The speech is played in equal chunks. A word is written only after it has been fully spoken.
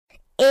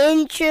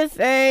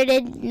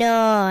introverted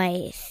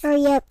noise.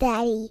 Hurry up,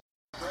 Daddy.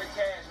 Great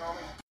cash,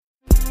 homie.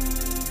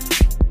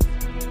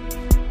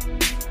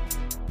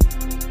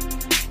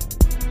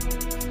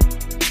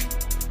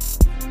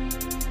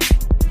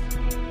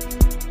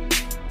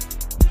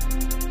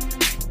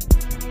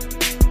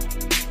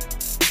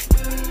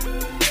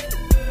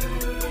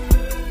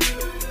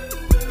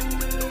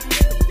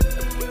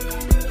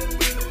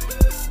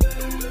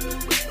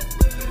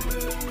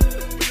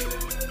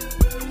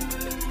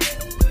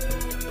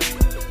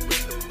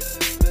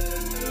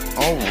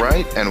 All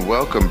right, and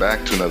welcome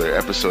back to another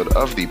episode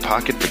of the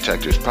Pocket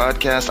Protectors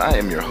Podcast. I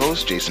am your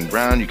host, Jason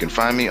Brown. You can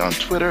find me on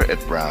Twitter at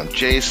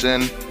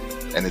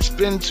BrownJason. And it's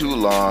been too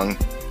long.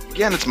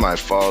 Again, it's my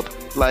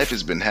fault. Life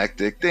has been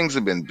hectic. Things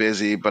have been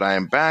busy. But I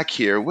am back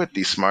here with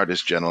the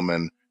smartest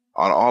gentleman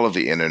on all of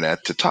the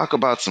internet to talk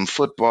about some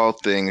football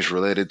things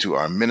related to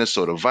our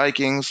Minnesota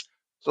Vikings.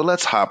 So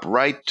let's hop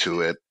right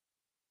to it.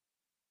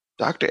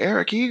 Dr.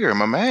 Eric Eager,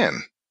 my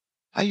man.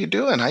 How you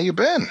doing? How you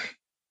been?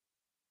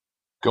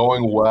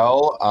 Going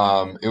well.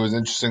 It was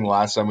interesting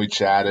last time we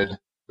chatted. It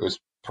was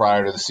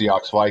prior to the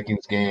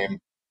Seahawks-Vikings game,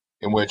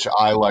 in which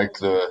I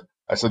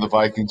said the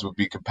Vikings would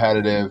be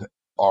competitive.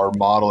 Our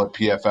model at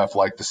PFF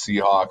liked the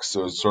Seahawks,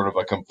 so it was sort of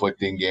a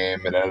conflicting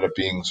game. It ended up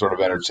being sort of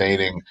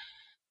entertaining.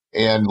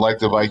 And like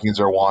the Vikings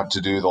are wont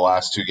to do, the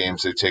last two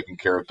games they've taken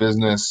care of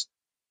business.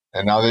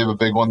 And now they have a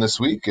big one this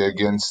week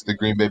against the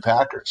Green Bay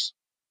Packers.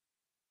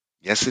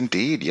 Yes,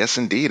 indeed. Yes,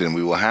 indeed. And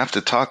we will have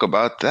to talk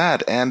about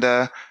that. And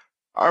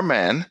our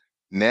man,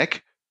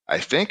 Nick, I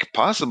think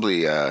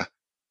possibly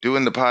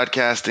doing the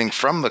podcasting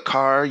from the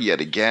car yet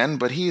again,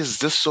 but he is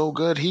just so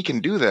good he can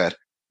do that.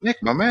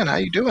 Nick, my man, how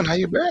you doing? How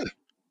you been?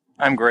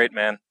 I'm great,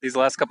 man. These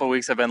last couple of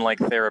weeks have been like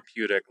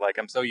therapeutic. Like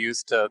I'm so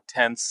used to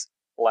tense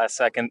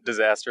last-second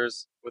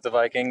disasters with the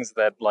Vikings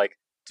that like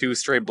 2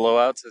 straight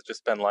blowouts has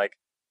just been like,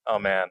 oh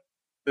man,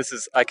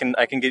 I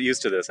can get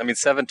used to this. I mean,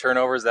 7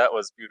 turnovers, that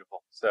was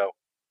beautiful. So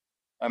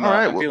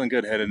I'm feeling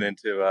good heading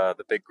into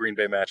the big Green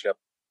Bay matchup.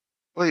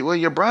 Well,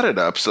 you brought it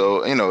up,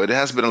 so it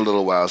has been a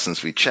little while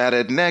since we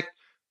chatted. Nick,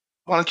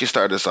 why don't you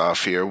start us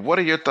off here? What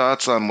are your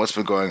thoughts on what's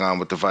been going on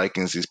with the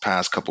Vikings these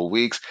past couple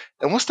weeks,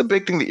 and what's the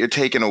big thing that you're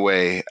taking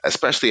away,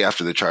 especially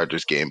after the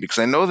Chargers game? Because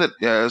I know that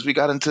as we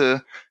got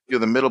into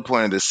the middle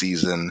point of the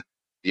season,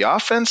 the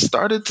offense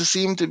started to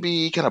seem to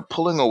be kind of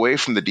pulling away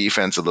from the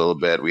defense a little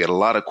bit. We had a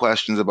lot of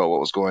questions about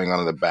what was going on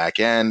in the back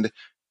end.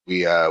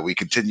 We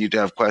continued to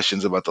have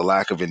questions about the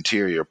lack of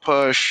interior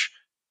push.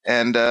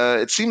 And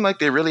it seemed like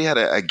they really had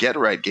a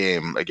get-right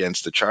game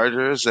against the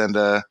Chargers and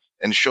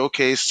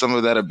showcased some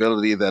of that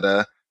ability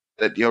that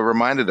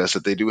reminded us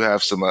that they do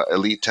have some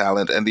elite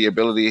talent and the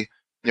ability,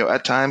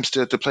 at times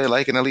to play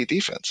like an elite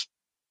defense.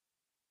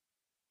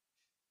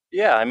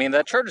 Yeah, I mean,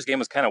 that Chargers game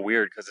was kind of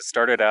weird because it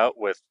started out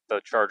with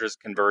the Chargers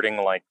converting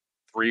like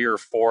 3 or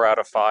 4 out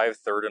of 5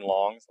 third and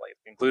longs, like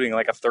including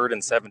like a 3rd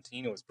and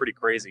 17. It was pretty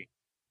crazy.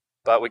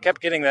 But we kept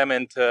getting them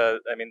into,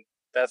 I mean,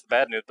 that's the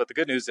bad news, but the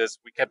good news is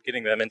we kept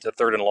getting them into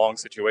 3rd and long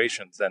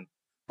situations, and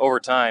over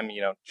time,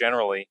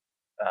 generally,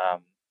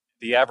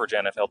 the average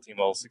NFL team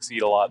will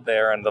succeed a lot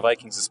there, and the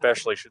Vikings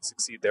especially should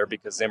succeed there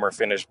because Zimmer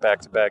finished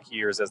back-to-back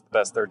years as the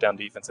best third down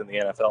defense in the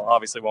NFL.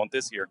 Obviously, won't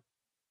this year,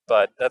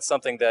 but that's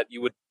something that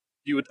you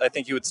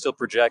would still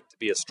project to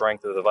be a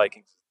strength of the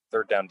Vikings'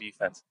 third down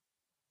defense.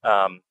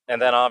 And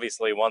then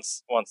obviously,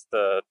 once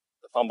the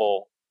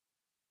fumble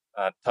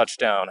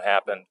touchdown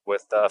happened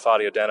with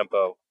Fadio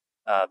Denebo.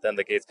 Then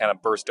the gates kind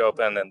of burst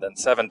open, and then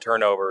 7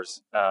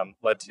 turnovers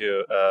led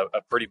to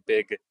a pretty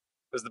big. It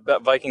was the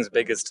Vikings'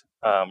 biggest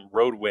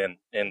road win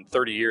in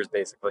 30 years,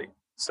 basically.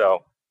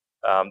 So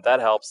that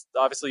helps.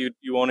 Obviously,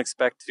 you won't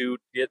expect to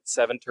get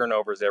 7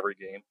 turnovers every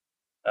game.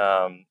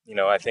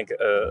 I think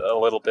a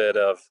little bit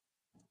of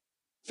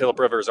Phillip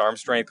Rivers' arm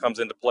strength comes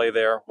into play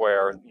there,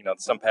 where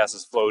some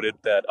passes floated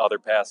that other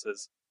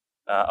passes,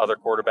 other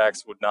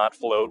quarterbacks would not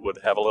float, would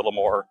have a little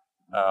more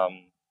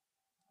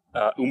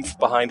oomph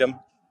behind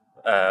them.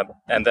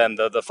 And then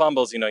the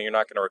fumbles, you're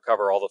not going to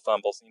recover all the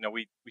fumbles.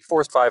 We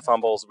forced 5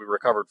 fumbles. We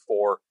recovered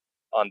 4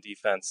 on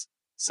defense.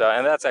 So,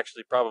 and that's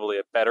actually probably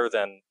better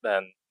than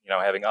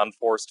having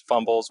unforced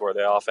fumbles where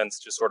the offense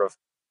just sort of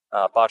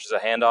botches a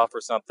handoff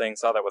or something.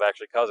 Saw that with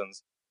actually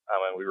Cousins,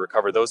 and we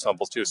recovered those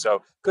fumbles too.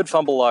 So good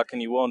fumble luck,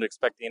 and you won't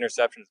expect the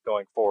interceptions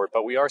going forward.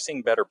 But we are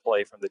seeing better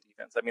play from the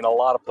defense. I mean, a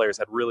lot of players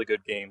had really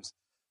good games.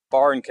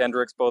 Barr and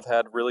Kendricks both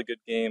had really good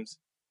games.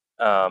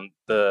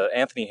 The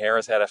Anthony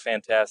Harris had a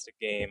fantastic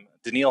game.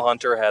 Daniil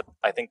Hunter had,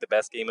 I think, the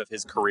best game of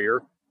his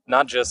career.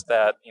 Not just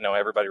that,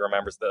 everybody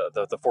remembers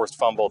the forced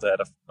fumble that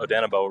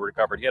Odenabo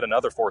recovered. He had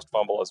another forced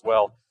fumble as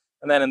well.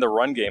 And then in the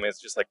run game, it's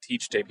just like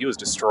teach tape. He was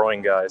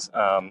destroying guys.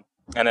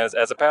 And as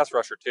a pass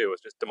rusher, too, it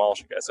was just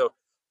demolishing guys. So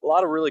a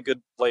lot of really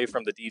good play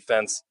from the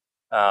defense.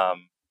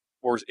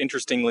 We're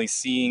interestingly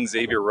seeing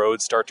Xavier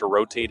Rhodes start to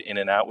rotate in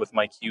and out with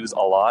Mike Hughes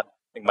a lot.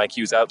 I think Mike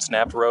Hughes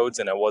out-snapped Rhodes,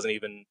 and it wasn't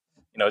even,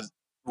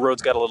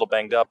 Rhodes got a little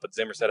banged up, but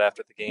Zimmer said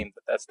after the game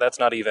that that's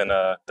not even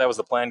that was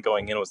the plan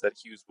going in, was that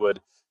Hughes would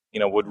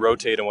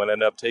rotate and would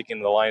end up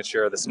taking the lion's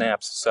share of the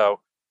snaps. So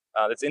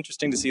It's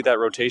interesting to see that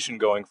rotation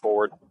going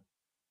forward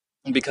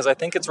because I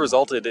think it's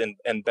resulted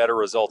in better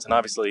results. And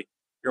obviously,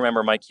 you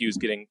remember Mike Hughes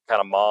getting kind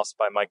of mossed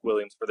by Mike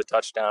Williams for the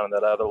touchdown and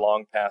that other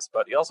long pass,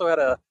 but he also had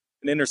an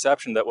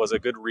interception that was a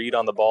good read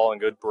on the ball and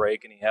good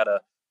break, and he had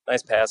a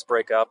nice pass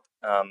breakup.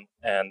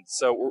 And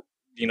so,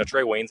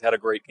 Trey Waynes had a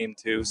great game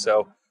too.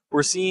 So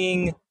we're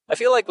seeing. I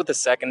feel like with the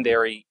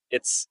secondary,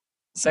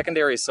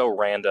 secondary is so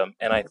random,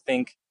 and I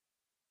think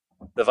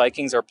the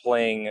Vikings are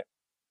playing.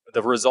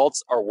 The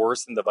results are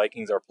worse than the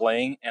Vikings are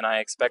playing, and I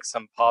expect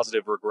some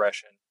positive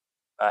regression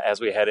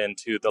as we head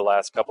into the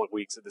last couple of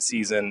weeks of the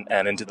season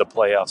and into the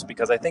playoffs,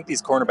 because I think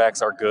these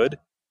cornerbacks are good.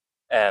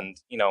 And,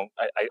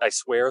 I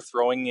swear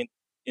throwing it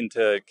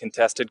into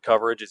contested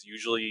coverage is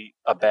usually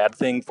a bad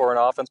thing for an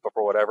offense, but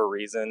for whatever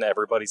reason,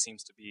 everybody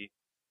seems to be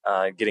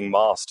getting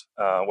mossed,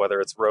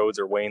 whether it's Rhodes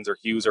or Waynes or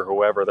Hughes or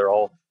whoever. They're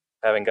all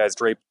having guys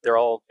draped. They're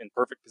all in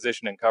perfect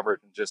position and coverage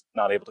and just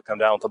not able to come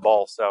down with the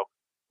ball. So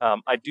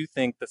I do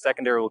think the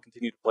secondary will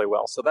continue to play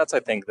well. So that's,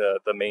 I think, the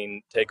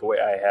main takeaway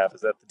I have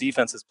is that the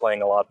defense is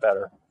playing a lot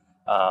better,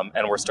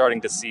 and we're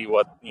starting to see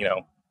what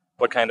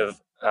kind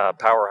of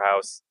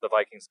powerhouse the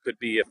Vikings could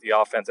be if the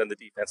offense and the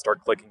defense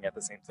start clicking at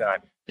the same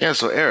time. Yeah,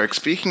 so Eric,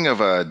 speaking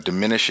of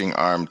diminishing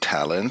arm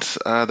talent,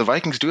 the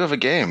Vikings do have a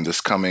game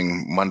this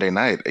coming Monday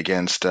night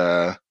against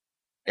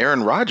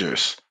Aaron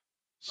Rodgers.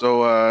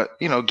 So,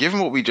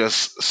 given what we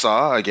just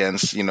saw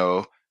against,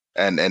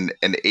 an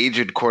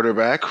aged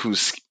quarterback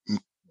whose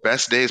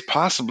best days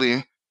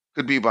possibly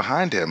could be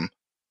behind him,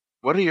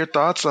 what are your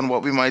thoughts on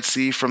what we might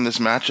see from this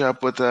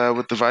matchup with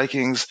the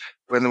Vikings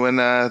when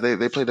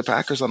they play the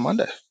Packers on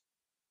Monday?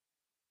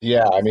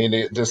 Yeah, I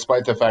mean,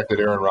 despite the fact that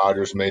Aaron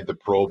Rodgers made the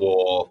Pro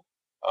Bowl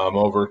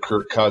over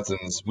Kirk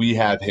Cousins, we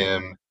had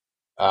him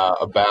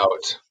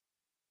about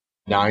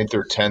ninth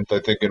or 10th, I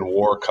think, in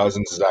WAR.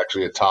 Cousins is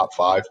actually a top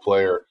 5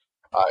 player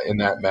in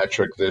that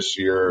metric this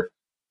year.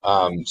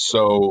 That's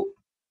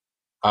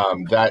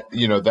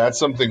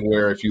something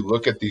where if you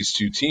look at these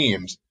two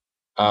teams,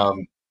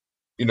 um,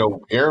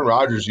 Aaron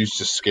Rodgers used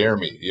to scare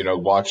me,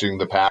 watching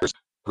the Packers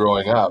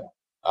growing up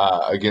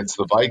against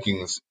the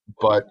Vikings,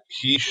 but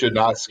he should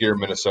not scare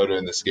Minnesota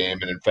in this game.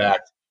 And in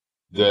fact,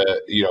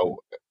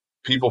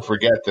 people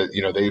forget that,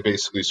 they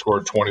basically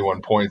scored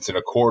 21 points in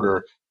a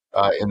quarter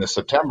in the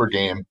September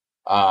game,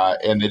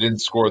 and they didn't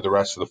score the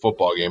rest of the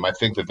football game. I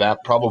think that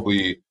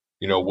probably,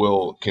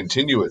 will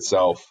continue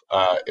itself,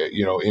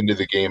 into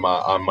the game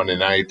on Monday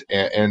night.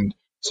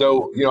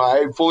 So,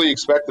 I fully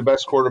expect the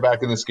best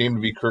quarterback in this game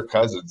to be Kirk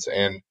Cousins.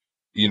 And,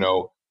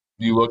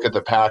 you look at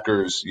the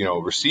Packers,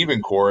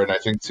 receiving core, and I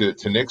think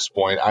to Nick's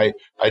point, I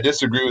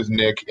disagree with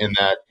Nick in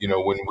that,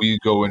 when we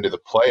go into the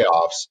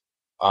playoffs,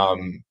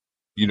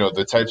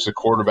 the types of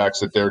quarterbacks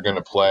that they're going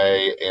to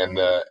play and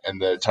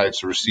the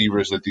types of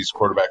receivers that these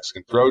quarterbacks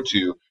can throw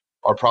to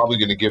are probably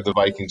going to give the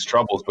Vikings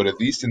troubles. But at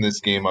least in this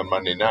game on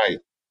Monday night,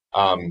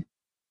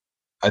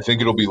 I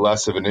think it'll be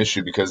less of an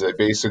issue because they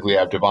basically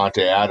have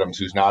Devontae Adams,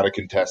 who's not a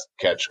contest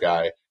catch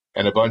guy,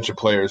 and a bunch of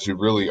players who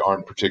really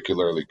aren't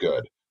particularly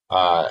good.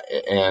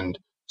 And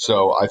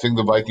so I think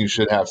the Vikings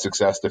should have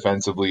success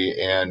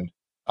defensively. And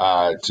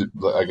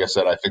like I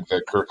said, I think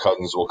that Kirk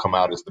Cousins will come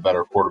out as the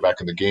better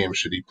quarterback in the game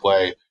should he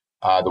play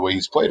the way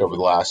he's played over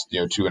the last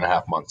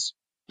 2.5 months.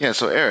 Yeah,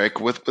 so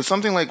Eric, with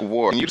something like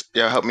WAR, can you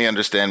help me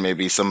understand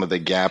maybe some of the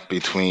gap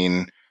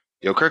between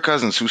Kirk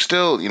Cousins, who's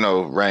still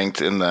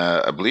ranked in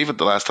I believe at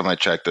the last time I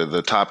checked,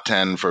 the top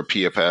 10 for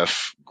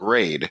PFF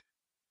grade.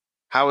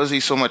 How is he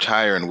so much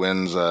higher in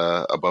wins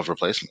above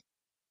replacement?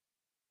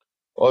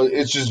 Well,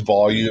 it's just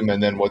volume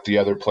and then what the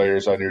other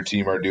players on your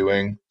team are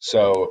doing.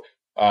 So,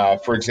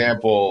 for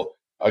example,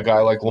 a guy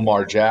like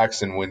Lamar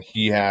Jackson, when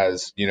he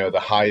has, the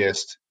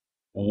highest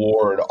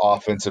Ward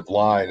offensive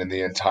line in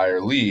the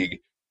entire league,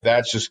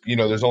 that's just,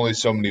 there's only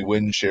so many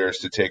win shares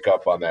to take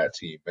up on that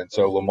team. And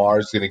so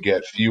Lamar's going to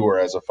get fewer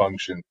as a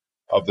function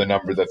of the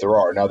number that there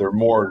are. Now, there are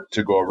more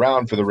to go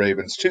around for the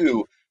Ravens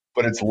too,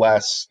 but it's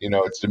less,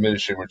 it's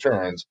diminishing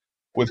returns.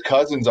 With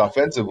Cousins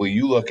offensively,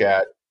 you look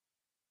at,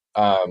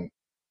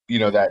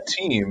 that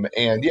team.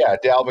 And yeah,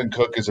 Dalvin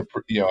Cook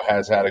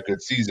has had a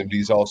good season, but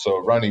he's also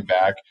a running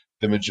back.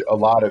 A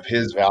lot of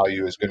his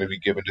value is going to be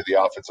given to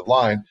the offensive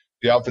line.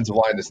 The offensive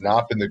line has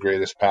not been the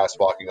greatest pass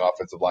blocking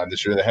offensive line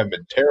this year. They haven't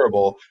been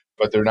terrible,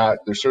 but they're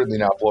certainly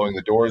not blowing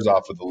the doors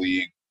off of the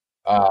league.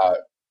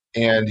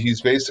 And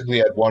he's basically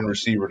had one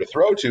receiver to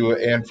throw to.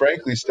 And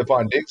frankly,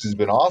 Stephon Diggs has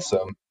been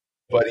awesome,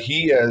 but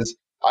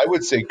I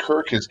would say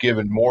Kirk has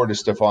given more to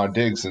Stephon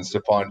Diggs than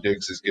Stephon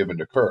Diggs has given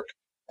to Kirk.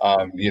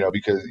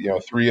 Because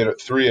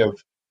three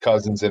of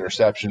Cousins'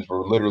 interceptions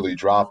were literally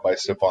dropped by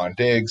Stephon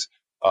Diggs.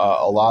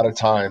 A lot of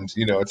times,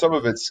 and some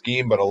of it's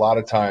scheme, but a lot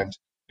of times,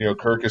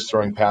 Kirk is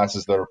throwing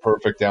passes that are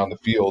perfect down the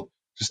field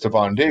to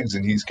Stephon Diggs,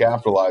 and he's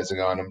capitalizing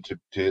on them to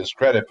his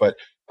credit. But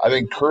I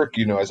think Kirk,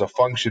 as a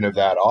function of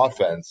that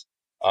offense,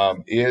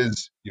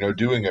 is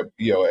doing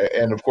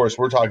and of course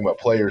we're talking about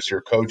players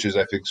here. Coaches,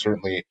 I think,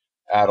 certainly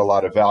add a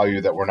lot of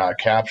value that we're not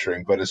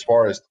capturing. But as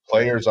far as the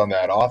players on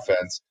that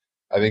offense,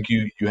 I think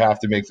you have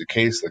to make the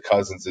case that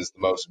Cousins is the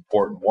most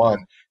important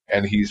one.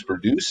 and he's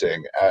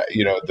producing,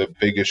 the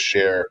biggest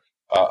share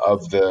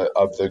of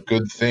the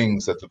good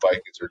things that the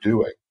Vikings are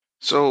doing.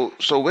 So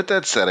with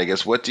that said, I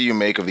guess what do you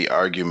make of the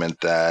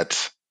argument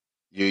that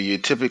you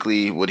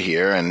typically would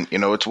hear, and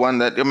it's one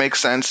that it makes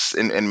sense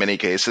in many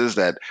cases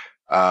that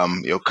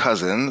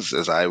Cousins,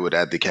 as I would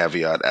add the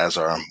caveat, as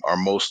our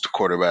most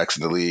quarterbacks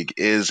in the league,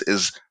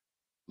 is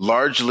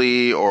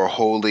largely or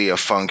wholly a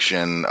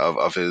function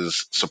of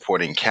his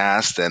supporting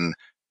cast and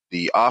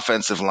the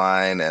offensive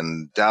line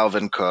and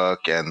Dalvin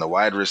Cook and the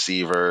wide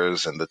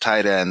receivers and the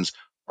tight ends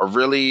are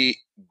really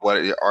what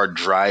are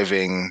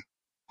driving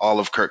all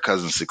of Kirk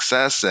Cousins'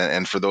 success.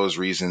 And for those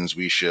reasons,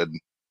 we should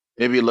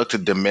maybe look to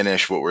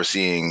diminish what we're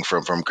seeing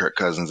from Kirk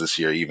Cousins this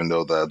year, even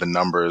though the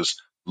numbers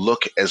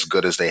look as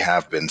good as they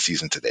have been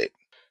season to date.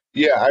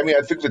 Yeah, I mean,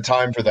 I think the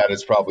time for that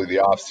is probably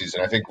the offseason.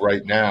 I think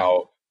right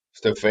now,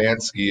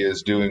 Stefanski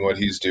is doing what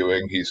he's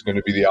doing. He's going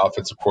to be the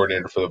offensive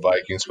coordinator for the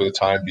Vikings for the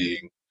time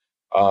being.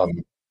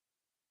 Um,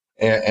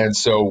 and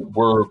so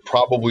we're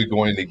probably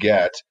going to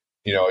get,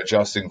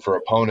 adjusting for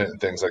opponent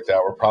and things like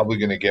that, we're probably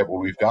going to get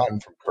what we've gotten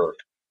from Kirk,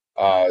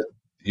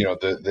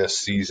 this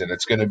season.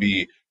 It's going to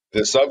be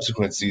the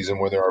subsequent season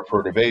where there are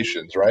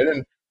perturbations, right?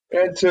 And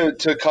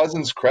to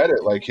Cousins'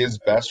 credit, like his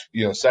best,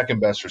 second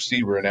best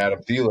receiver in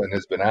Adam Thielen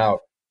has been out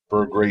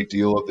for a great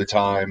deal of the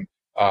time.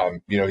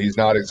 He's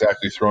not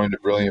exactly throwing to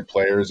brilliant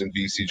players in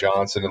BC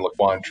Johnson and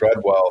Laquan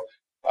Treadwell.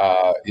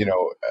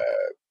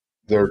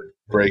 They're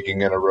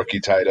breaking in a rookie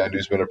tight end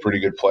who's been a pretty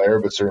good player,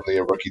 but certainly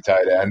a rookie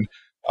tight end,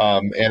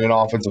 and an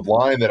offensive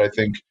line that I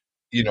think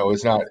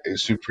is not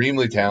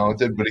supremely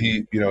talented, but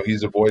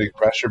he's avoiding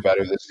pressure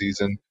better this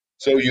season.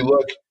 So you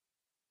look,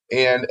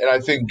 and I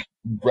think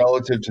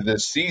relative to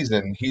this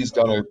season, he's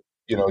going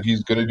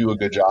to do a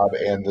good job,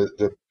 and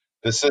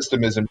the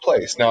system is in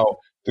place. Now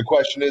the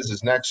question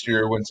is next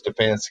year when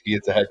Stefanski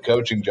gets a head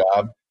coaching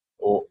job,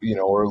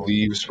 or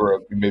leaves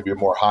for maybe a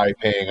more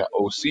high-paying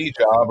OC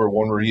job, or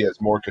one where he has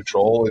more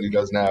control and he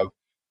doesn't have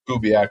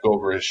Kubiak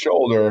over his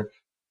shoulder,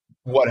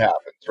 what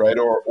happens, right?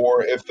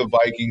 Or if the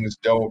Vikings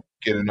don't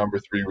get a number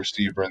 3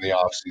 receiver in the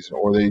offseason,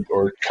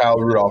 or Kyle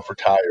Rudolph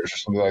retires or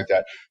something like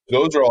that.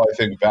 Those are all, I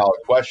think, valid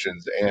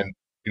questions. And,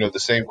 the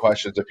same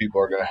questions that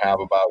people are going to have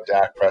about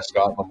Dak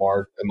Prescott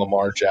and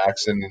Lamar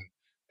Jackson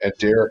and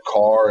Derek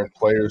Carr and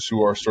players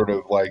who are sort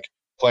of like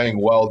playing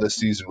well this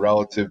season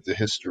relative to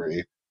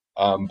history.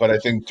 But I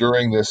think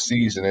during this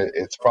season,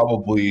 it's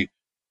probably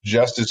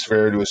just as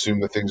fair to assume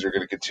that things are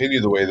going to continue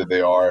the way that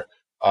they are,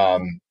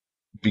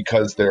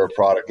 because they're a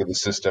product of the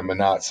system and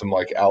not some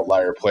like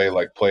outlier play,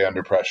 like play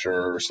under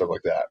pressure or stuff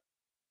like that.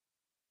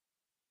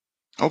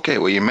 Okay,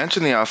 well, you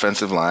mentioned the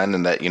offensive line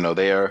and that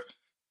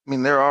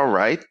they're all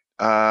right.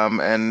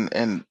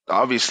 And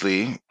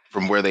obviously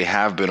from where they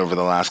have been over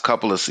the last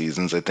couple of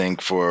seasons, I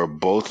think for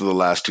both of the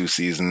last 2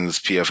 seasons,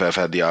 PFF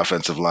had the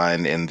offensive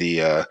line in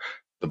the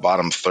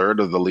bottom third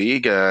of the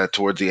league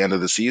towards the end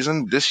of the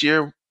season. This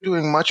year,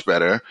 doing much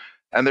better.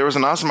 And there was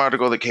an awesome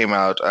article that came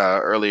out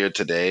earlier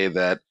today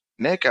that,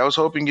 Nick, I was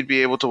hoping you'd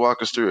be able to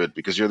walk us through it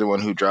because you're the one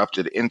who dropped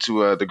it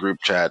into the group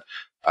chat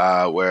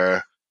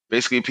where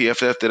basically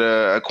PFF did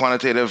a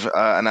quantitative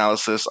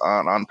analysis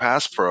on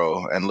Pass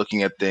Pro and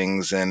looking at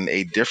things in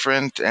a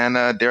different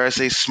and dare I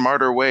say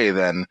smarter way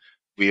than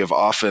we have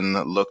often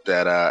looked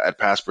at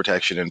pass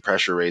protection and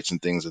pressure rates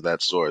and things of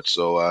that sort.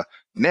 So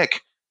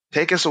Nick,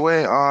 take us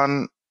away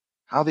on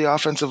how the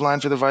offensive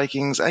line for the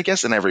Vikings, I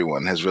guess, and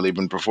everyone has really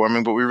been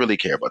performing, but we really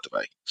care about the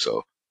Vikings.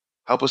 So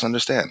help us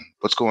understand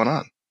what's going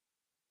on.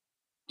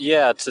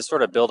 Yeah, to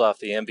sort of build off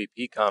the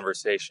MVP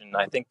conversation,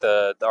 I think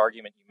the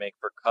argument you make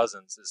for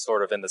Cousins is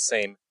sort of in the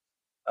same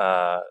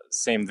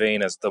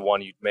vein as the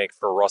one you'd make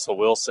for Russell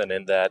Wilson,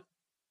 in that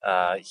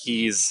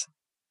he's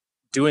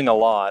doing a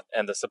lot,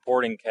 and the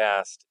supporting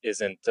cast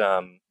isn't.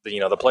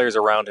 The players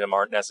around him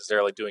aren't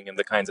necessarily doing him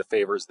the kinds of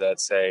favors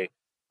that, say,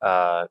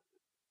 the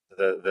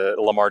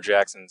Lamar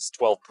Jackson's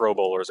 12 Pro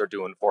Bowlers are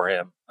doing for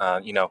him.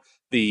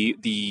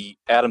 The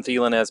Adam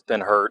Thielen has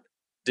been hurt.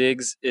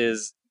 Diggs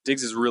is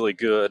really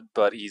good,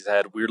 but he's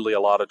had weirdly a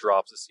lot of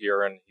drops this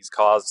year, and he's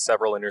caused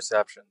several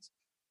interceptions.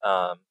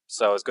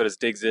 So as good as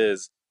Diggs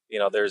is,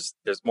 there's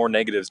more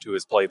negatives to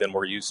his play than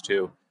we're used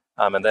to.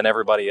 And then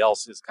everybody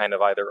else is kind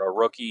of either a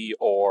rookie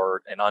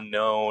or an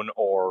unknown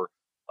or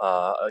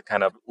a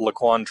kind of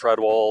Laquan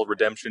Treadwell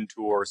redemption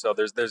tour. So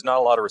there's not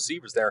a lot of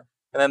receivers there.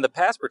 And then the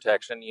pass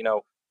protection,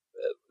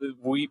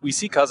 we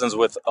see Cousins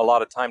with a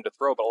lot of time to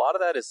throw, but a lot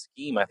of that is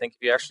scheme. I think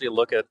if you actually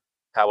look at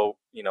how,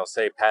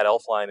 say Pat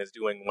Elflein is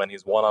doing when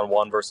he's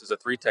one-on-one versus a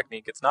 3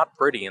 technique, it's not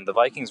pretty. And the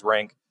Vikings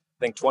rank,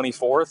 I think,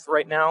 24th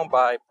right now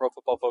by Pro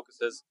Football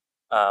Focus's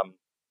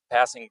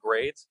passing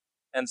grades.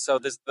 And so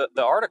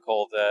the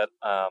article that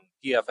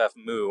PFF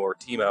Moo or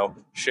Timo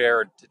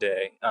shared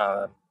today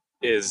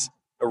is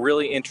a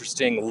really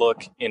interesting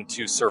look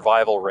into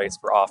survival rates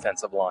for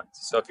offensive lines.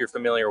 So if you're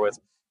familiar with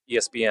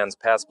ESPN's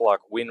pass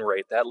block win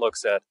rate, that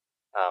looks at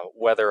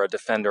whether a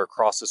defender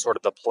crosses sort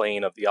of the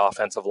plane of the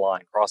offensive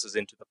line, crosses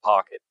into the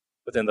pocket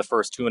within the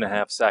first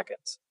 2.5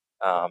 seconds,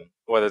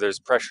 whether there's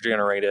pressure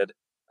generated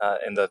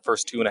in the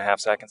first 2.5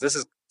 seconds. This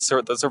is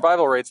the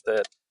survival rates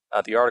that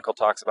the article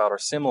talks about are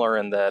similar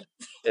in that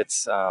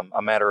it's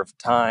a matter of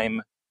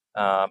time.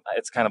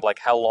 It's kind of like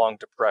how long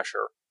to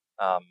pressure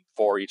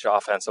for each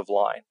offensive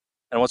line.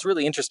 And what's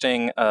really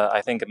interesting,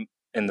 I think,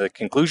 in the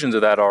conclusions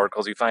of that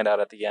article, is you find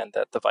out at the end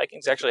that the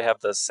Vikings actually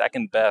have the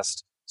second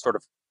best sort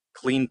of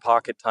clean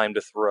pocket time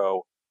to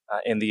throw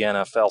in the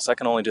NFL,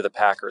 second only to the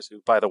Packers,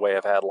 who, by the way,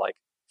 have had like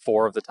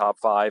 4 of the top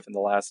 5 in the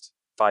last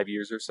 5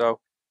 years or so.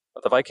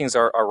 But the Vikings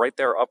are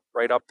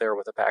right up there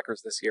with the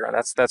Packers this year, and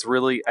that's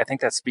really, I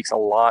think that speaks a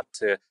lot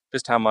to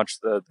just how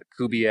much the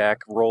Kubiak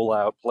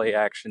rollout play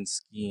action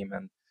scheme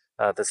and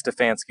the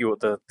Stefanski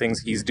with the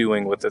things he's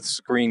doing with the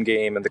screen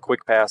game and the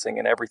quick passing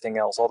and everything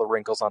else, all the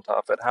wrinkles on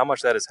top of it, how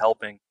much that is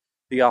helping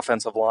the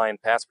offensive line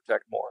pass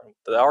protect more.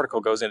 The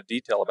article goes into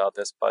detail about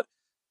this, but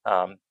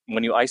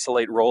when you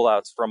isolate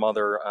rollouts from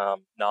other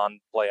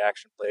non-play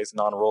action plays,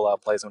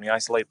 non-rollout plays, when you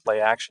isolate play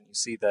action, you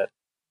see that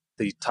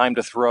the time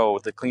to throw,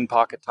 the clean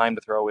pocket time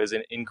to throw is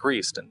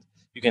increased. And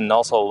you can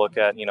also look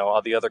at,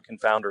 all the other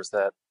confounders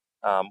that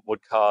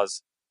would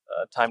cause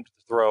time to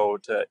throw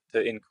to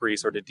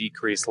increase or to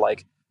decrease,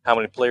 like how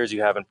many players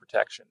you have in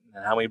protection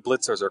and how many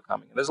blitzers are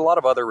coming. And there's a lot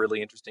of other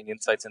really interesting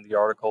insights in the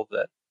article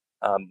that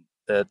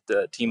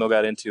Timo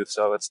got into,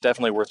 so it's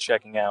definitely worth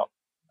checking out.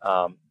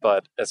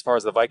 But as far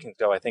as the Vikings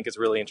go, I think it's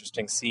really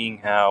interesting seeing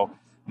how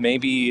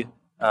maybe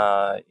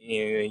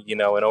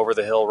an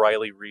over-the-hill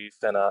Riley Reef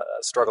and a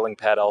struggling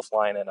Pat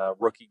Elflein and a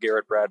rookie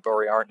Garrett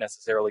Bradbury aren't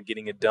necessarily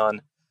getting it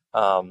done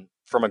from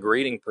a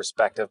grading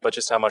perspective, but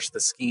just how much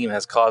the scheme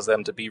has caused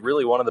them to be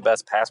really one of the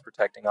best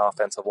pass-protecting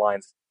offensive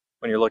lines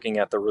when you're looking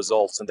at the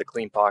results and the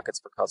clean pockets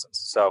for Cousins.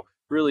 So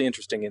really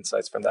interesting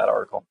insights from that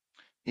article.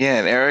 Yeah,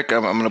 and Eric,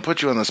 I'm going to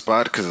put you on the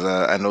spot because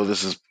I know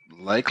this is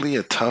likely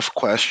a tough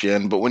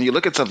question, but when you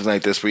look at something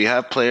like this, where you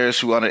have players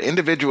who on an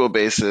individual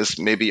basis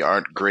maybe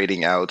aren't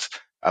grading out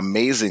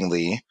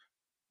amazingly,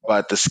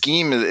 but the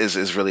scheme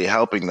is really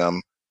helping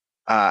them.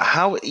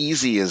 How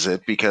easy is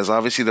it? Because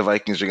obviously the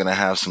Vikings are going to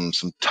have some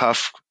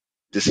tough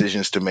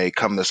decisions to make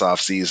come this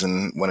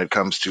offseason when it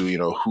comes to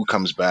who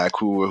comes back,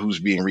 who's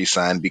being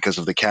re-signed because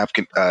of the cap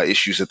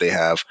issues that they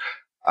have.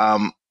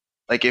 Um,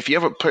 like if you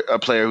have a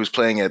player who's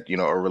playing at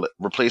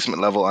replacement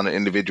level on an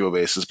individual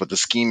basis, but the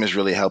scheme is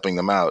really helping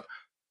them out,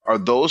 are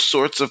those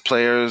sorts of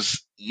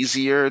players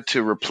easier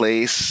to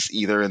replace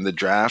either in the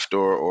draft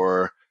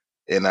or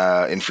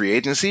in free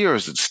agency, or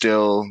is it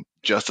still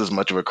just as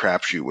much of a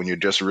crapshoot when you're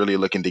just really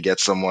looking to get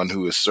someone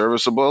who is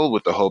serviceable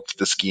with the hope that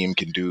the scheme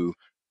can do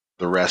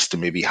the rest to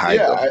maybe hide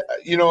Yeah,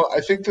 them?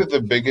 I think that the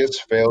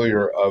biggest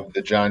failure of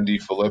the John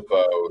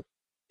DeFilippo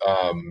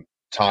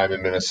time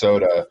in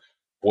Minnesota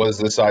was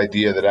this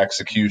idea that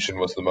execution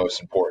was the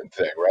most important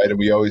thing, right? And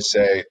we always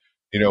say,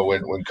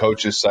 when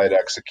coaches cite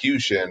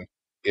execution,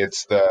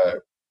 it's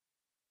the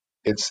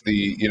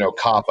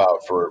cop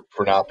out for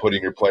not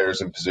putting your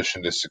players in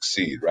position to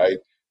succeed, right?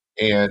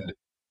 And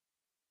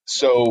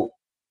so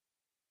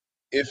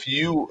if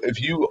you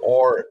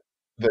are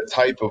the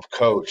type of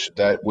coach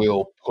that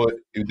will put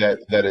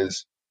that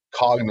is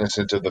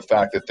cognizant of the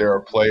fact that there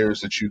are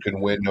players that you can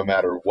win no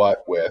matter what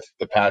with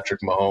the Patrick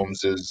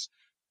Mahomeses,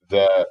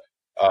 the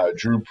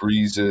Drew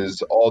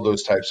Breeses, all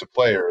those types of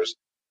players,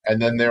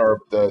 and then there are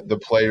the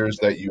players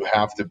that you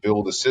have to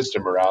build a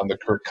system around, the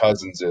Kirk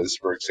Cousinses,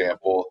 for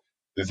example.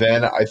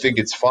 Then I think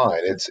it's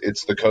fine.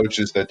 It's the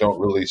coaches that don't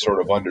really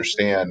sort of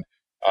understand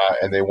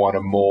and they want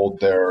to mold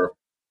their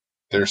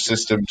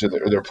system to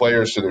their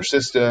players to their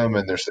system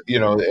and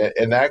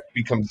and that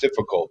becomes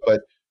difficult.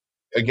 But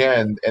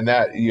again, and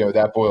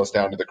that boils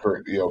down to the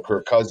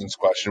Kirk Cousins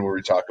question where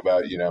we talk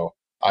about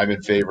I'm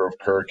in favor of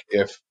Kirk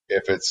if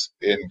it's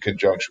in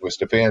conjunction with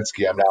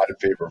Stefanski. I'm not in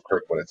favor of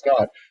Kirk when it's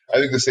not. I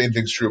think the same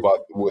thing's true about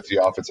with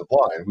the offensive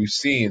line. We've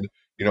seen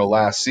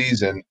last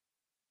season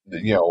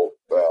you know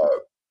uh,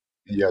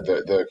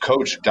 the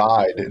coach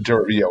died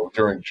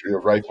during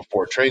right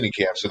before training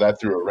camp, so that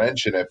threw a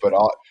wrench in it. But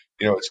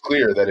it's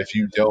clear that if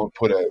you don't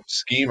put a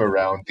scheme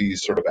around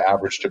these sort of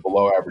average to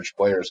below average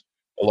players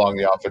along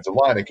the offensive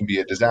line, it can be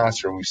a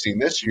disaster. And we've seen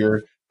this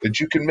year that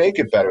you can make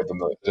it better than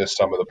the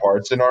sum of the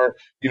parts. And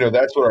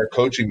that's what our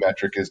coaching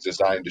metric is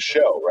designed to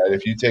show, right?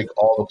 If you take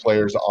all the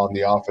players on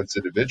the offense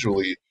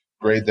individually,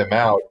 grade them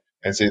out,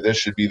 and say this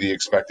should be the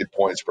expected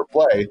points per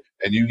play,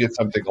 and you get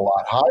something a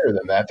lot higher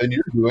than that, then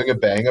you're doing a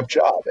bang up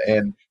job.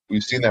 And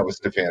we've seen that with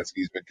Stefanski.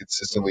 He's been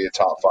consistently a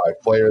top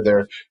 5 player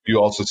there. You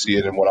also see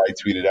it in what I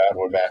tweeted out and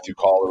what Matthew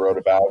Caller wrote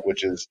about,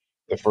 which is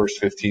the first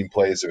 15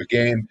 plays of a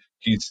game.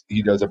 He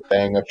does a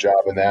bang up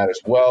job in that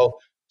as well.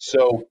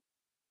 So,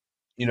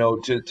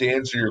 to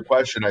answer your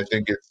question, I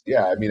think it's,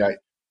 yeah, I mean,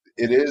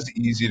 it is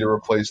easy to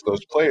replace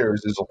those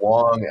players as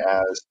long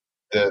as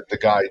the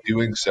guy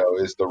doing so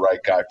is the right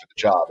guy for the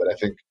job. And I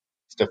think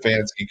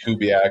Stefanski,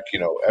 Kubiak,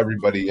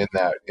 everybody in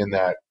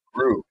that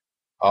group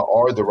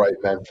are the right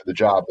men for the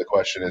job. The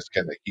question is,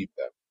 can they keep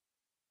them?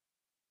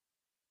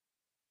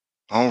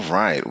 All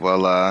right.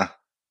 Well,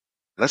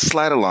 let's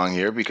slide along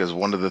here because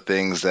one of the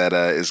things that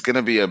is going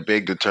to be a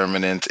big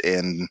determinant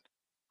in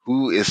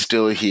who is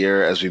still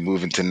here as we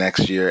move into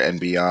next year and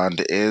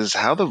beyond is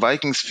how the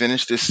Vikings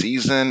finish this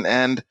season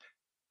and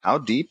how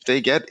deep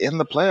they get in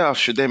the playoffs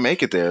should they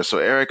make it there. So,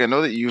 Eric, I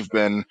know that you've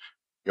been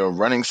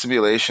running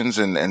simulations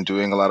and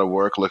doing a lot of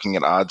work looking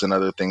at odds and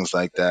other things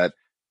like that.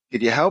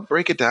 Could you help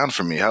break it down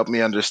for me? Help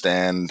me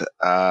understand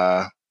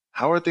how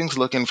are things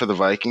looking for the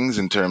Vikings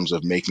in terms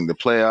of making the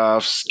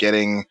playoffs,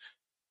 getting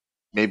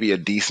maybe a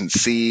decent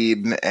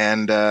seed,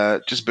 and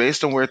just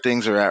based on where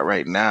things are at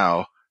right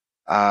now,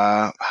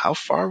 how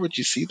far would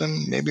you see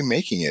them maybe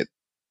making it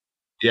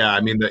Yeah,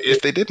 I mean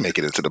if they did make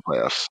it into the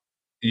playoffs?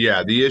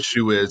 the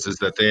issue is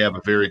that they have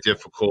a very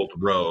difficult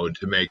road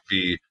to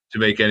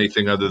make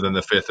anything other than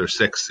the fifth or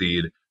sixth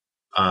seed.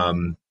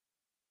 Um,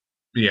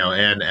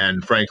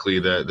 and frankly,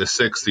 the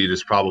sixth seed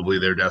is probably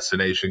their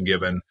destination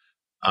given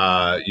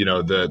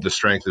the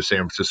strength of San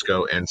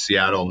Francisco and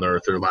Seattle and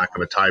their lack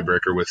of a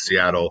tiebreaker with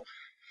Seattle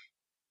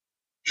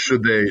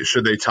should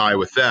they tie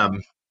with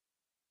them.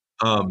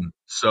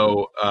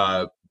 So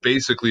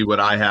basically what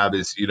I have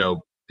is,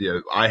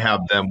 I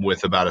have them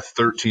with about a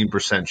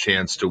 13%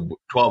 chance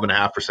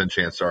 12.5%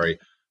 chance, sorry,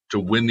 to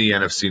win the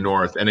NFC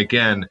North. And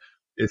again,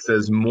 it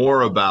says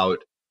more about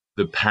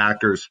the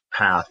Packers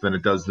path than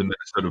it does the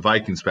Minnesota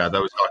Vikings path. I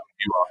was talking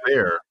to you off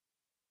air.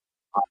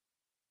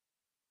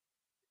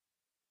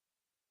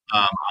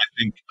 I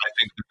think that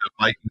the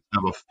Vikings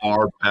have a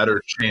far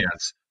better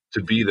chance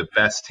to be the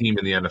best team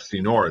in the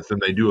NFC North than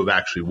they do of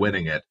actually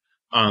winning it.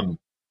 Um,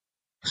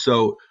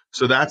 so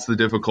that's the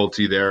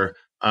difficulty there.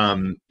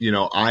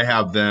 I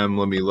have them.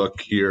 Let me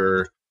look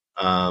here,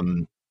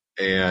 and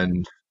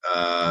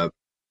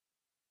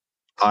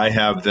I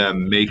have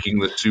them making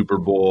the Super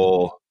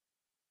Bowl.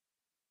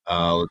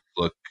 Let's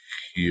look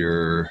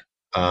here,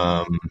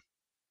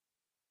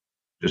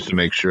 just to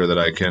make sure that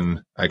I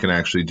can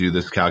actually do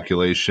this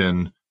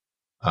calculation.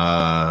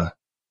 I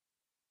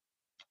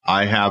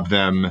have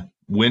them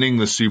winning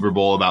the Super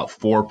Bowl about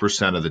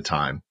 4% of the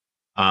time,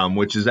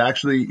 which is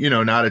actually,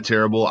 not a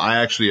terrible. I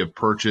actually have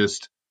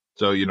purchased.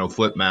 So,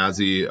 Flip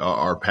Mazzy,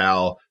 our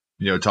pal,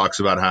 talks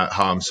about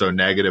how I'm so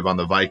negative on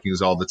the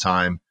Vikings all the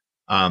time.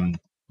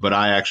 But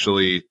I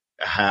actually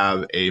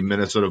have a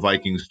Minnesota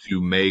Vikings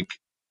to make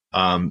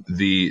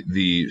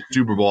the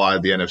Super Bowl out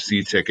of the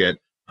NFC ticket.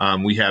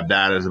 We have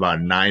that as about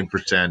a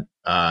 9%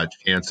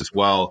 chance as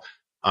well.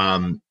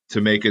 To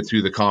make it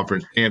through the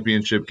conference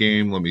championship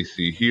game. Let me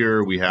see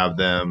here. We have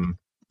them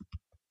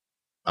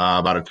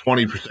about a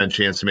 20%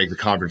 chance to make the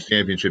conference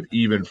championship,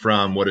 even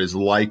from what is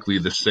likely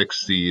the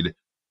sixth seed.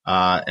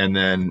 And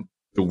then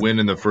to win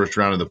in the first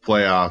round of the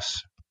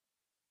playoffs,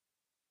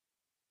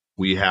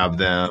 we have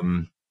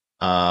them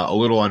a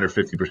little under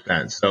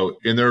 50%. So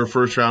in their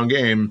first round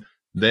game,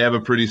 they have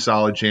a pretty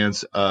solid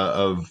chance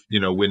of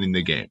winning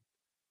the game.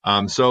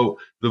 So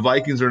the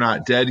Vikings are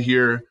not dead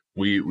here.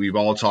 We've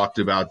all talked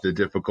about the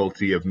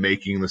difficulty of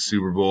making the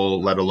Super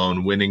Bowl, let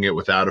alone winning it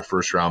without a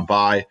first round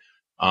bye.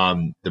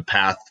 The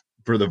path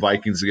for the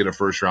Vikings to get a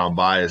first round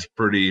bye is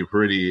pretty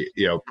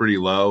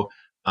low.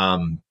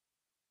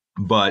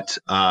 But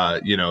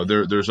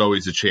there's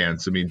always a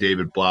chance. I mean,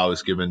 David Blau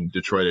has given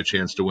Detroit a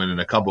chance to win in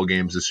a couple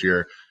games this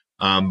year.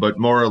 But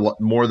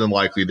more than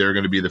likely, they're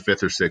going to be the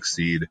fifth or sixth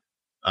seed.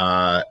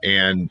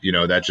 And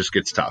that just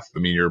gets tough. I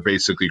mean, you're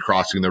basically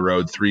crossing the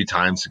road 3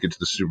 times to get to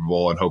the Super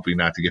Bowl and hoping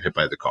not to get hit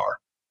by the car.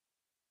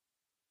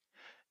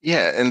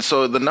 Yeah, and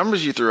so the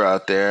numbers you threw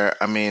out there,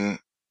 I mean,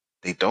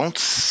 they don't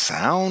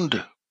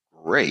sound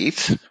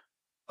great.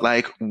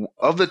 Like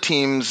of the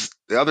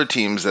other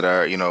teams that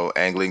are,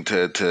 angling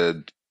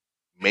to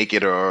make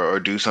it or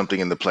do something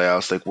in the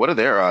playoffs, like what are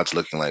their odds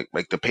looking like?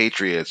 Like the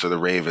Patriots or the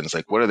Ravens,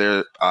 like what are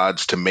their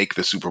odds to make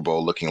the Super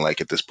Bowl looking like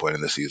at this point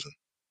in the season?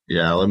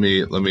 Yeah, let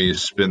me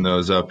spin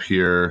those up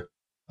here.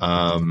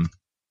 I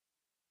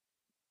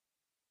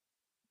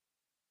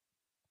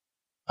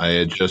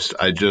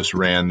just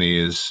ran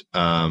these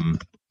a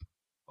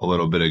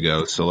little bit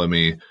ago. So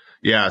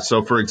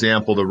so for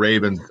example, the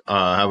Ravens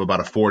have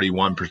about a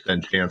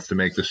 41% chance to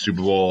make the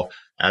Super Bowl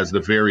as the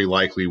very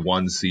likely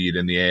 1 seed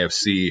in the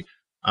AFC.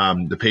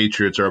 The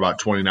Patriots are about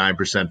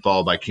 29%,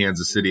 followed by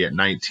Kansas City at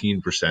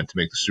 19% to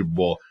make the Super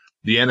Bowl.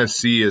 The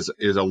NFC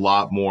is a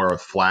lot more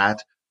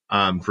flat.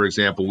 For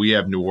example, we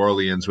have New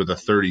Orleans with a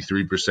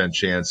 33%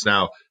 chance.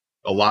 Now,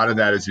 a lot of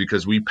that is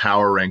because we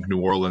power rank New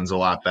Orleans a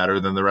lot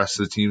better than the rest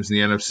of the teams in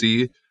the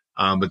NFC.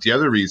 But the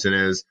other reason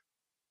is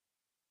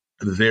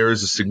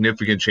there's a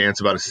significant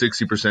chance, about a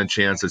 60%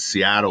 chance, that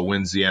Seattle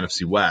wins the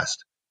NFC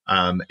West.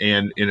 And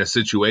in a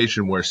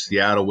situation where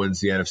Seattle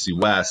wins the NFC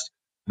West,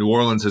 New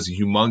Orleans has a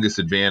humongous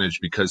advantage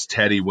because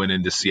Teddy went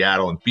into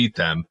Seattle and beat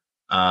them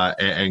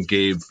and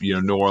gave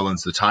New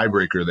Orleans the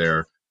tiebreaker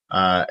there.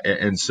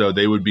 And so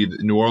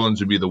New Orleans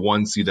would be the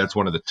 1 seed. That's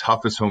one of the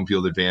toughest home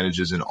field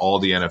advantages in all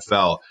the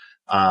NFL.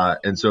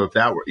 And so if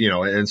that were,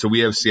 and so we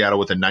have Seattle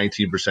with a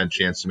 19%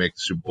 chance to make the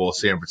Super Bowl,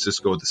 San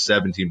Francisco with a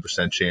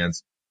 17%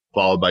 chance,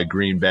 followed by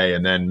Green Bay,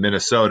 and then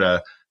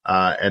Minnesota,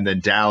 and then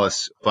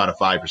Dallas about a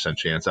 5%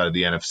 chance out of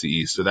the NFC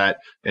East.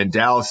 And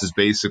Dallas is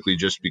basically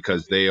just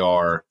because they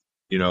are,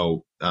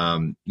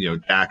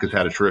 Dak has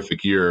had a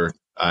terrific year.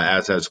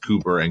 as has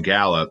Cooper and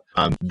Gallup.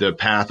 The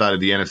path out of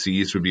the NFC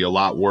East would be a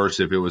lot worse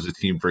if it was a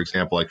team, for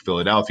example, like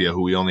Philadelphia,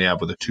 who we only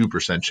have with a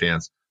 2%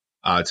 chance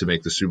to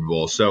make the Super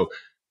Bowl. So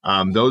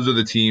those are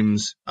the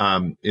teams.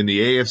 In the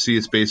AFC,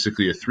 it's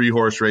basically a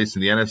 3-horse race.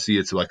 In the NFC,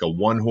 it's like a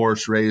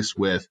 1-horse race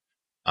with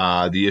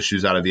the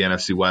issues out of the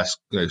NFC West,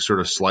 sort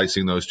of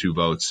slicing those two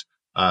votes.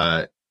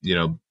 Seattle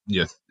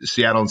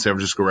and San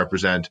Francisco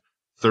represent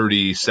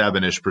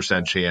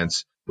 37-ish%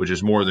 chance, which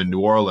is more than New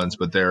Orleans,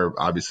 but they're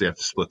obviously have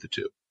to split the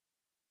two.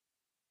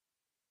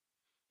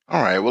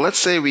 All right. Well, let's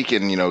say we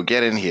can,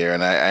 get in here,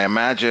 and I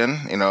imagine,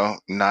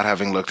 not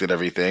having looked at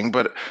everything,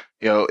 but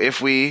if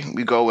we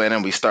go in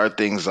and we start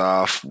things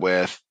off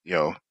with,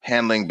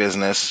 handling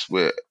business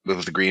with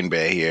the Green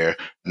Bay here,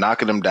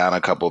 knocking them down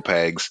a couple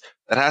pegs,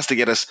 that has to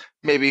get us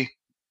maybe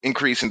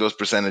increasing those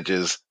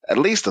percentages at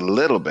least a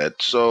little bit.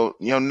 So,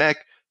 Nick,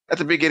 at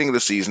the beginning of the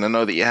season, I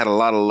know that you had a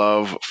lot of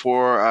love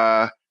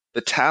for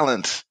the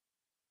talent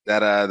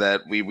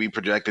that we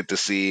projected to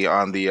see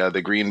on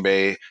the Green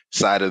Bay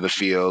side of the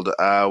field.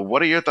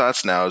 What are your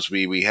thoughts now as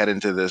we head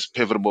into this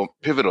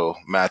pivotal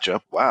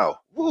matchup? Wow,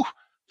 woo,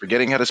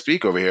 forgetting how to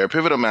speak over here. A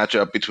pivotal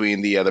matchup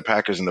between the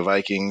Packers and the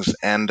Vikings.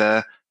 And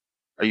are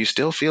you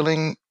still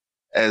feeling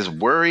as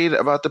worried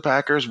about the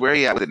Packers? Where are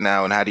you at with it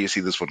now, and how do you see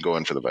this one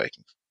going for the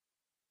Vikings?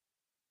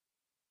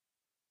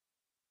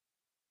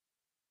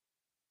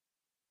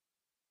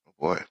 Oh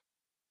boy, I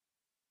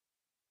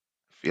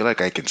feel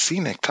like I can see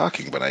Nick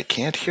talking, but I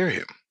can't hear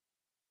him.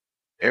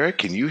 Eric,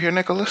 can you hear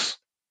Nicholas?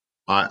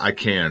 I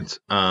can't.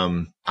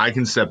 I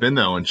can step in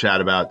though and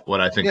chat about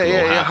what I think will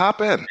Yeah. happen.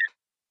 Hop in.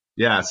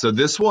 Yeah. So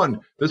this one's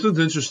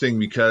interesting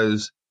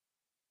because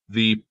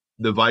the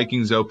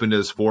Vikings opened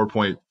as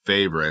 4-point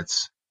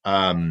favorites,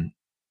 and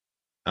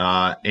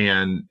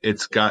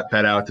it's got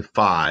bet out to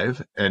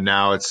 5, and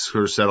now it's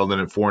sort of settled in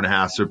at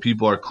 4.5. So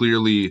people are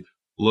clearly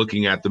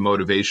looking at the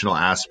motivational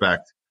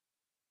aspect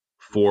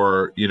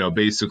for,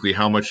 basically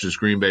how much does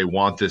Green Bay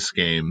want this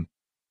game,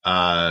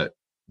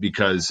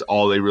 because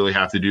all they really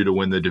have to do to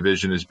win the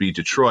division is beat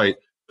Detroit.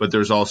 But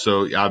there's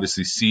also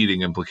obviously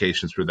seeding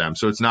implications for them.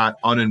 So it's not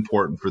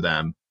unimportant for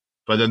them.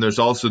 But then there's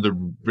also the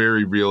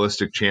very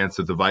realistic chance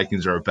that the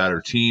Vikings are a better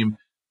team,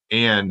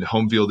 and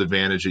home field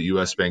advantage at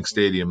US Bank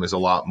Stadium is a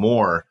lot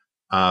more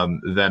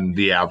than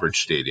the average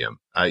stadium.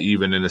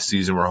 Even in a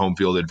season where home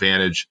field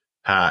advantage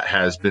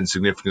has been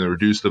significantly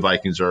reduced, the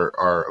Vikings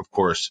are of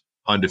course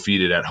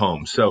undefeated at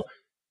home. So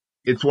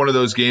it's one of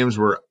those games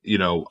where,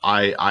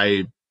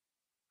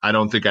 I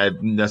don't think I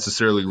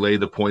necessarily lay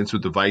the points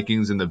with the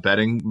Vikings in the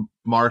betting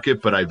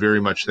market, but I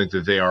very much think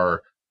that they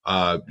are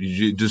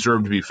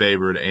deserve to be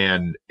favored.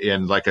 And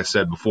like I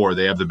said before,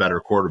 they have the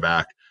better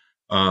quarterback,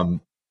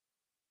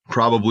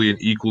 probably an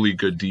equally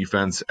good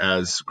defense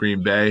as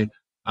Green Bay.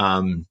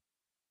 And,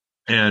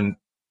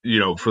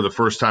 for the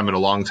first time in a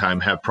long time,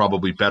 have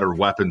probably better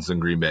weapons than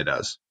Green Bay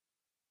does.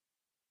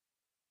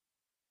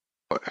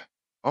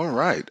 All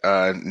right.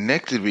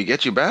 Nick, did we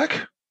get you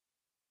back?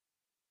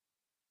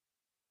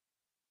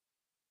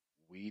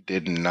 We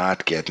did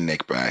not get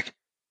Nick back.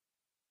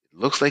 It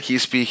looks like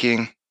he's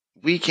speaking.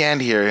 We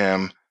can't hear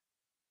him.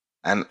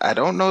 And I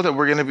don't know that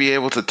we're going to be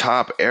able to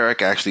top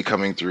Eric actually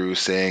coming through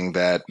saying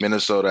that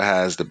Minnesota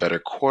has the better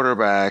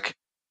quarterback,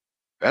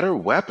 better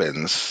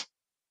weapons,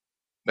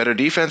 better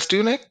defense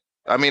too, Nick?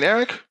 I mean,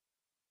 Eric?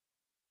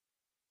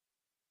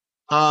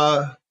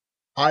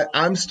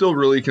 I'm still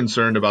really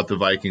concerned about the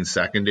Vikings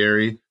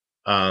secondary.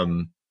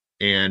 And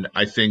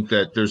I think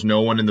that there's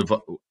no one in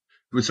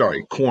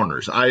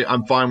corners.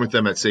 I'm fine with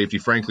them at safety.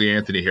 Frankly,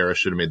 Anthony Harris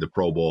should have made the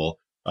Pro Bowl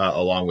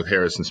along with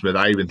Harrison Smith.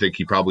 I even think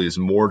he probably is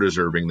more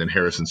deserving than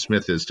Harrison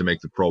Smith is to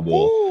make the Pro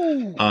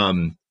Bowl.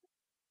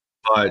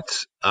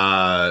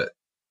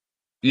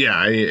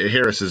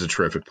 Harris is a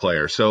terrific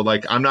player. So,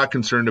 I'm not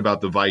concerned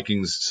about the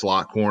Vikings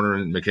slot corner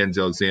and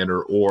Mackenzie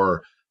Alexander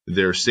or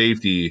their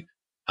safety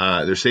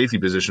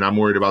position. I'm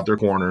worried about their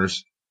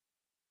corners.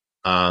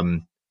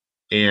 And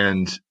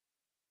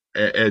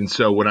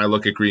so when I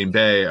look at Green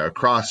Bay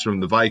across from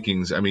the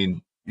Vikings, I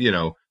mean,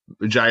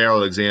 Jair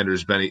Alexander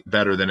is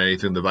better than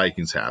anything the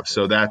Vikings have.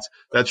 So that's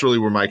really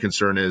where my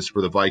concern is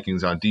for the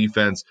Vikings on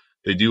defense.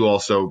 They do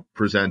also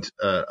present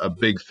a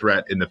big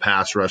threat in the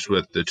pass rush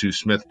with the 2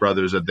 Smith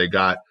brothers that they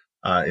got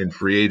in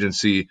free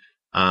agency.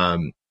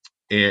 That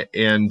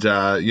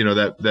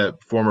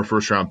former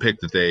first round pick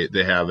that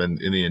they have in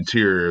the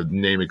interior,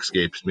 name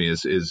escapes me,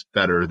 is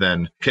better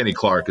than Kenny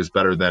Clark, is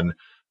better than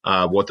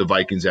what the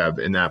Vikings have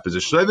in that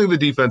position. So I think the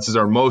defenses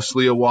are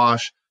mostly a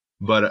wash,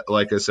 but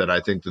like I said, I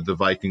think that the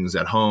Vikings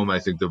at home, I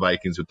think the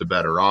Vikings with the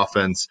better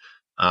offense,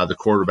 the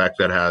quarterback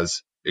that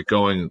has it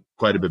going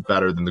quite a bit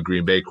better than the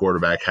Green Bay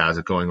quarterback has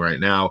it going right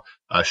now,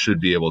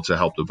 should be able to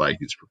help the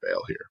Vikings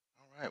prevail here.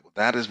 All right, well,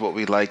 that is what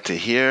we like to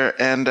hear.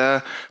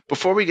 And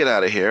before we get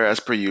out of here,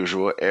 as per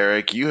usual,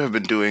 Eric, you have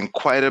been doing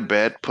quite a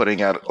bit,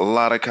 putting out a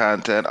lot of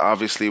content,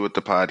 obviously with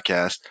the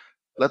podcast.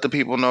 Let the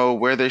people know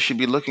where they should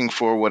be looking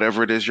for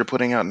whatever it is you're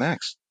putting out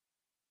next.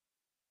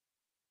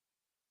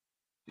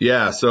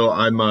 Yeah, so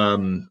I'm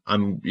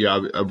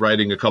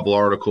writing a couple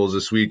articles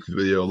this week.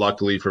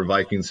 Luckily for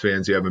Vikings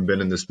fans, you haven't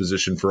been in this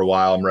position for a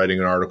while. I'm writing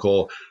an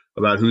article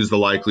about who's the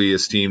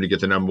likeliest team to get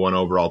the number one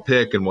overall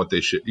pick and what they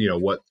should,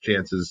 what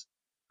chances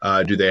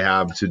do they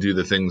have to do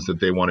the things that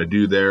they want to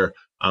do there.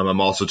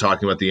 I'm also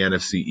talking about the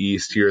NFC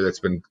East here.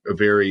 That's been a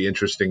very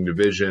interesting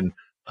division.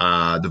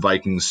 The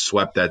Vikings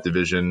swept that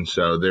division,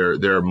 so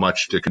they're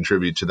much to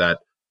contribute to that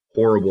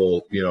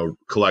horrible,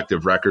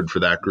 collective record for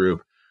that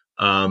group.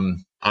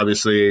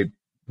 Obviously,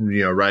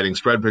 writing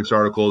spread picks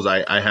articles.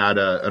 I had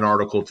an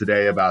article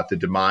today about the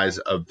demise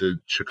of the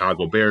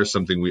Chicago Bears,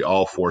 something we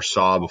all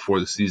foresaw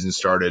before the season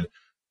started.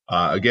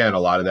 Again, a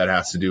lot of that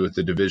has to do with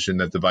the division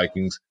that the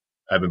Vikings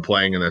have been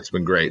playing, and that's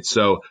been great.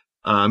 So,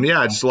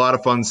 yeah, just a lot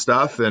of fun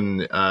stuff.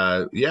 And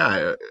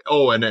yeah.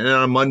 Oh, and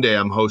on Monday,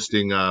 I'm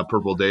hosting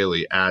Purple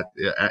Daily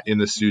in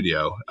the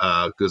studio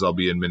because I'll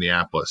be in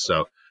Minneapolis.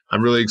 So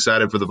I'm really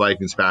excited for the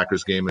Vikings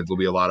Packers game. It'll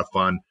be a lot of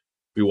fun.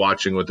 Be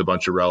watching with a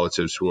bunch of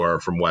relatives who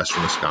are from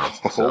Western Wisconsin.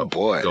 Oh So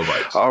boy. go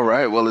Vikes. All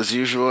right. Well, as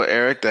usual,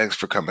 Eric, thanks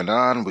for coming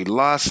on. We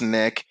lost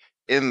Nick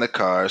in the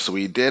car, so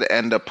we did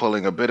end up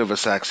pulling a bit of a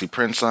Saxy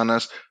Prince on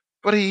us,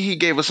 but he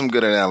gave us some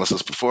good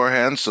analysis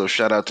beforehand. So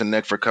shout out to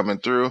Nick for coming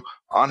through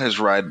on his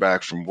ride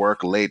back from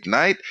work late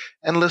night.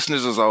 And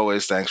listeners, as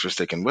always, thanks for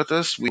sticking with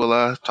us. We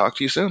will talk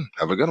to you soon.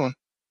 Have a good one.